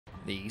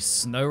The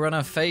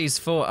SnowRunner Phase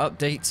 4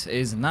 update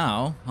is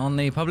now on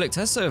the public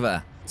test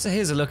server, so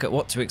here's a look at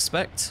what to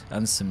expect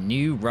and some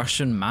new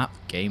Russian map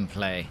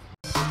gameplay.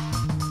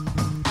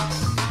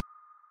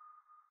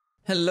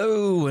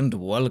 Hello and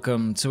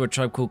welcome to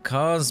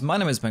ATribeCalledCars. My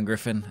name is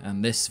Griffin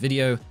and this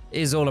video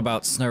is all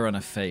about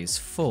SnowRunner Phase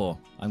 4.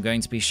 I'm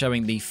going to be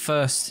showing the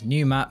first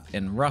new map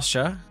in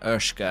Russia,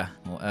 Urshka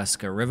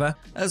River,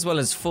 as well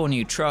as 4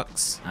 new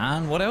trucks,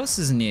 and what else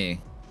is new?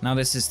 Now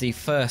this is the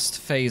first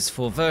Phase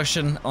 4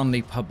 version on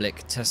the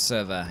public test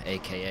server,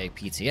 aka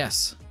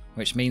PTS,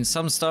 which means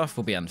some stuff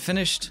will be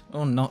unfinished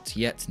or not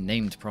yet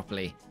named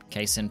properly.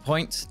 Case in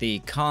point, the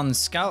Khan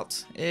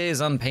Scout is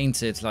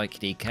unpainted like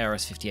the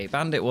KRS-58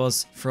 Bandit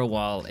was for a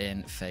while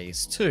in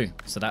Phase 2.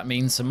 So that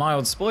means some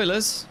mild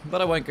spoilers,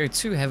 but I won't go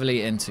too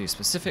heavily into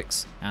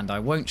specifics, and I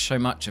won't show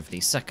much of the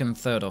 2nd,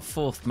 3rd or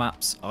 4th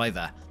maps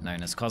either,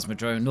 known as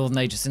Cosmodrome, Northern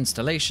Aegis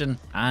Installation,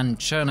 and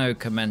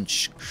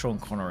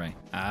Cherno-Kamensk-Shonkonory.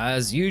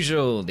 As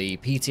usual, the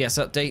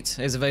PTS update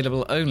is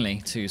available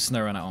only to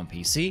SnowRunner on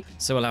PC,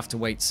 so we'll have to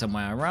wait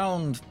somewhere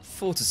around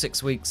 4 to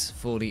 6 weeks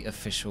for the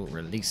official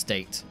release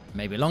date.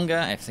 Maybe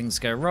longer if things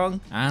go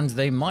wrong, and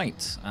they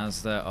might,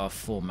 as there are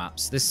 4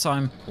 maps this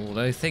time,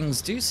 although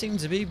things do seem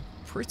to be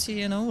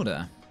pretty in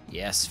order.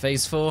 Yes,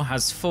 Phase 4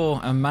 has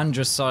 4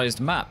 Amandra-sized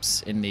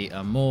maps in the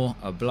Amur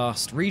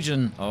Oblast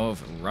region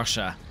of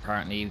Russia.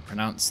 Apparently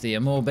pronounce the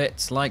Amur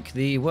bit like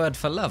the word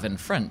for love in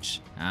French.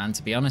 And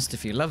to be honest,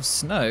 if you love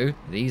snow,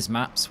 these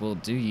maps will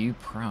do you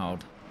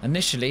proud.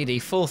 Initially,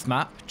 the 4th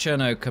map,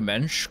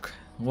 Cherno-Kamensk,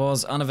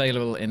 was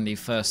unavailable in the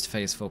first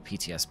Phase 4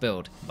 PTS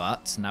build,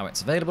 but now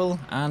it's available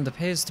and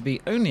appears to be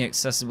only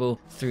accessible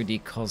through the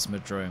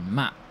Cosmodrome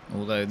map.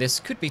 Although this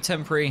could be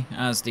temporary,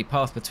 as the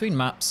path between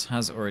maps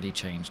has already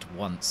changed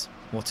once.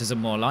 What is it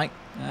more like?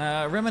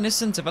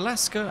 Reminiscent of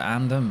Alaska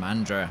and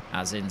Amandra,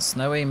 as in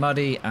snowy,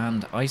 muddy,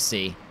 and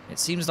icy. It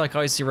seems like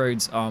icy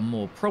roads are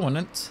more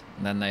prominent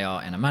than they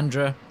are in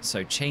Amandra,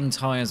 so chain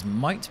tyres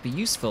might be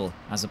useful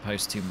as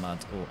opposed to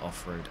mud or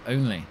off-road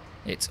only.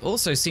 It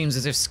also seems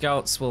as if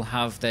scouts will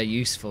have their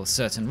use for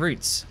certain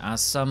routes,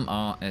 as some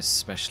are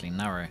especially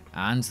narrow,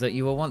 and that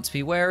you will want to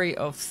be wary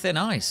of thin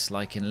ice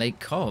like in Lake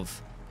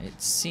Kov.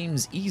 It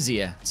seems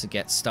easier to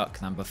get stuck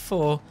than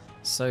before,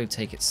 so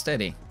take it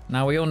steady.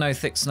 Now we all know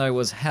thick snow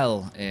was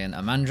hell in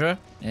Amandra.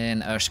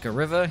 In Urshka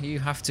River you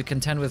have to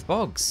contend with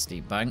bogs,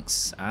 steep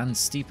banks, and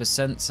steep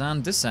ascents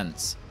and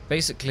descents.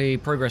 Basically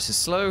progress is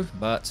slow,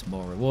 but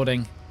more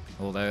rewarding.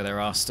 Although there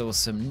are still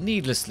some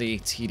needlessly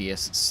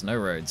tedious snow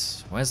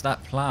roads. Where's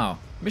that plow?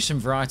 Mission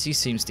variety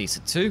seems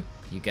decent too.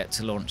 You get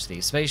to launch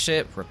the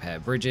spaceship, repair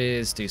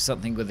bridges, do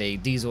something with a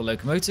diesel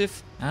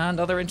locomotive,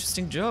 and other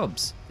interesting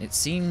jobs. It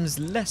seems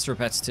less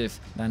repetitive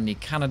than the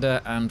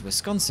Canada and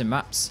Wisconsin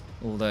maps,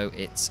 although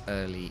it's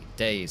early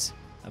days.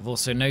 I've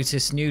also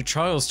noticed new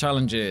trials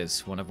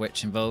challenges, one of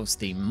which involves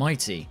the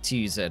mighty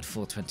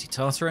TUZ-420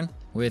 Tartarin,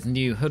 with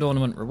new hood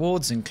ornament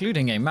rewards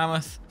including a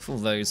mammoth for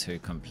those who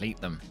complete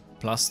them.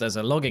 Plus there's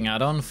a logging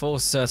add-on for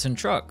certain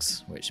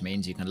trucks, which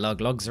means you can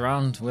lug logs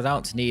around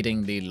without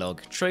needing the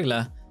log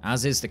trailer,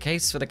 as is the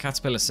case for the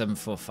Caterpillar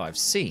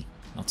 745C.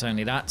 Not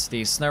only that,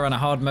 the SnowRunner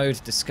hard mode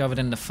discovered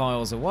in the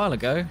files a while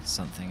ago,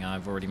 something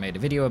I've already made a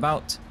video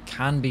about,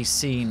 can be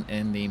seen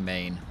in the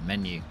main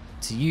menu.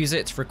 To use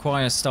it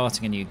requires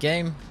starting a new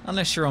game,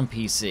 unless you're on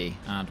PC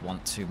and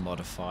want to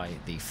modify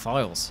the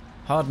files.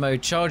 Hard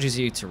mode charges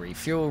you to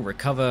refuel,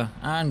 recover,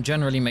 and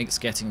generally makes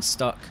getting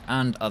stuck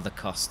and other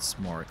costs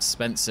more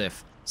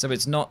expensive. So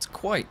it's not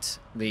quite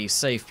the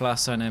Save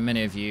Plus I know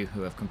many of you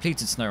who have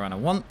completed SnowRunner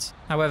want,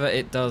 however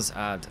it does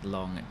add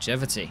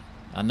longevity.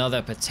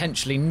 Another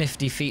potentially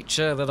nifty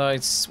feature that I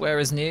swear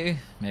is new,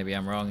 maybe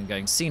I'm wrong and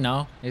going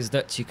senile, is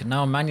that you can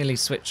now manually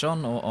switch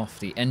on or off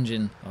the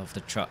engine of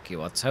the truck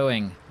you are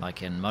towing,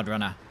 like in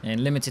MudRunner.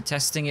 In limited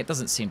testing it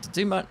doesn't seem to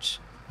do much,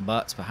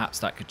 but perhaps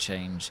that could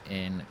change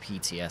in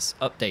PTS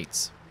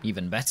updates.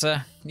 Even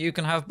better, you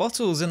can have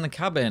bottles in the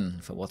cabin.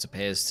 For what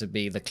appears to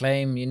be the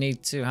claim, you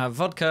need to have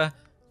vodka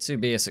to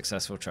be a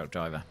successful truck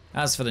driver.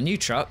 As for the new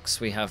trucks,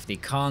 we have the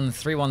Khan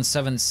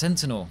 317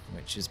 Sentinel,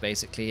 which is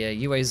basically a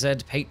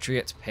UAZ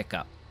Patriot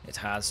pickup. It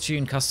has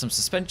tuned custom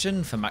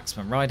suspension for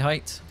maximum ride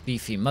height,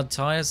 beefy mud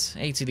tyres,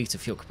 80 litre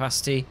fuel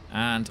capacity,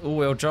 and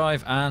all-wheel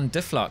drive and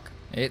diff lock.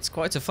 It's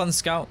quite a fun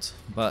scout,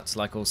 but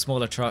like all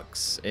smaller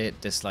trucks, it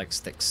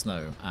dislikes thick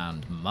snow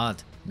and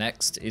mud.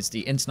 Next is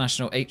the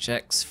International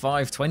HX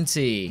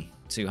 520,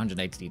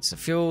 280 litres of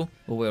fuel,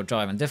 all-wheel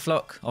drive and diff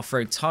lock,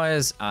 off-road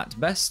tyres at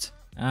best,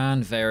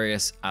 and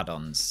various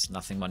add-ons.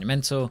 Nothing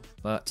monumental,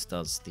 but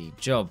does the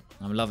job.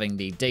 I'm loving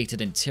the dated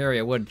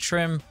interior wood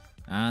trim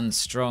and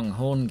strong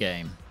horn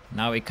game.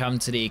 Now we come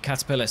to the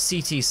Caterpillar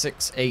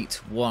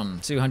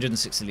CT681,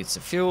 260 litres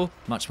of fuel,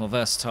 much more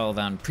versatile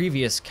than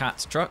previous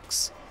Cat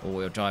trucks.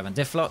 All-wheel drive and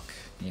diff lock.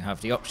 You have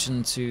the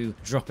option to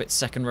drop its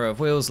second row of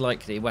wheels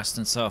like the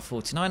Western Star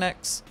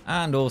 49X,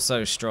 and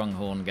also strong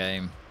horn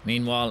game.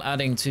 Meanwhile,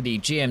 adding to the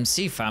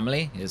GMC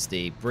family is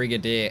the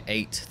Brigadier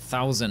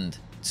 8000,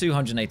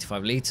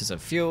 285 litres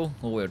of fuel,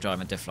 all-wheel drive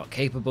and diff lock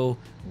capable,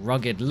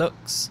 rugged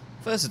looks,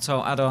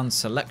 versatile add-on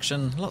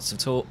selection, lots of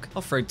torque,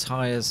 off-road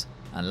tyres,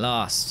 and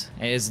last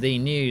is the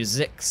new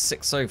Zix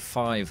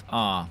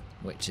 605R,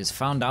 which is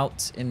found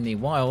out in the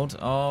wild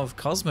of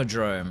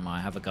Cosmodrome.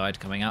 I have a guide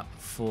coming up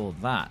for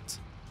that.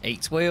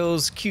 8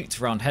 wheels, cute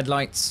round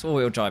headlights,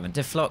 all-wheel drive and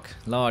diff lock,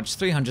 large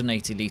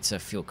 380 litre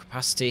fuel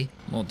capacity,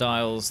 more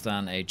dials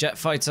than a jet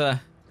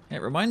fighter.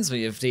 It reminds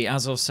me of the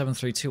Azov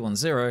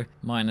 73210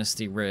 minus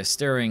the rear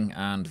steering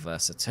and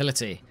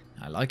versatility.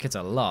 I like it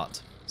a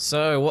lot.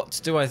 So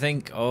what do I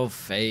think of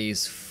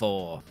Phase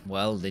 4?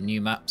 Well, the new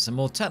maps are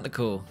more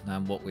technical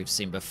than what we've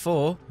seen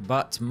before,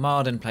 but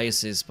marred in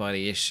places by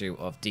the issue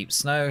of deep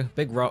snow,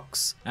 big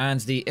rocks,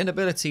 and the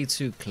inability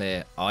to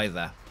clear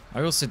either.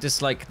 I also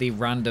dislike the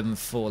random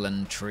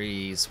fallen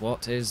trees.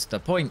 What is the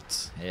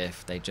point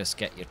if they just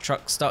get your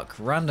truck stuck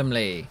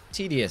randomly?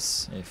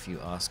 Tedious, if you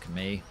ask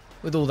me.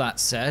 With all that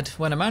said,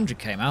 when Amandra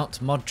came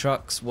out, mod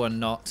trucks were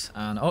not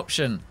an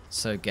option,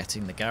 so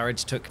getting the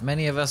garage took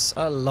many of us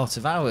a lot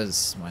of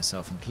hours,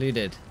 myself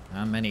included,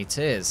 and many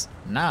tears.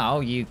 Now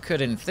you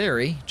could, in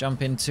theory,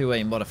 jump into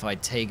a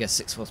modified Taiga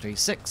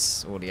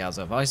 6436 or the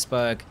Azov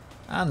Iceberg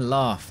and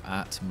laugh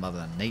at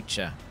Mother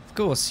Nature. Of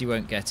course, you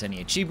won't get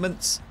any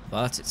achievements,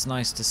 but it's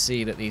nice to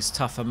see that these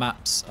tougher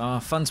maps are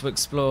fun to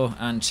explore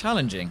and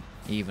challenging,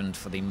 even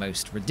for the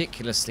most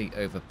ridiculously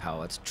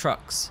overpowered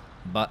trucks,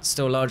 but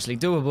still largely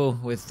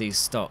doable with these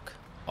stock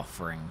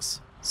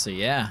offerings. So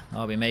yeah,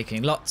 I'll be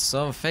making lots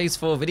of Phase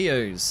 4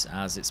 videos,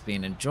 as it's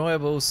been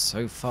enjoyable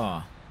so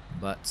far,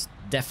 but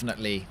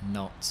definitely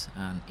not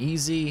an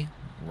easy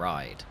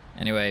ride.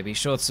 Anyway, be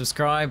sure to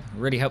subscribe,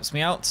 really helps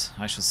me out.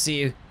 I shall see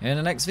you in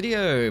the next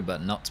video,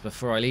 but not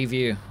before I leave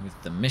you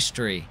with the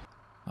mystery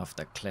of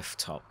the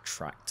clifftop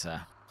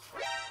tractor.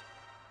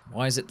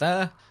 Why is it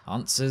there?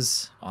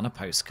 Answers on a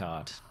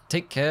postcard.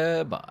 Take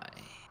care, bye.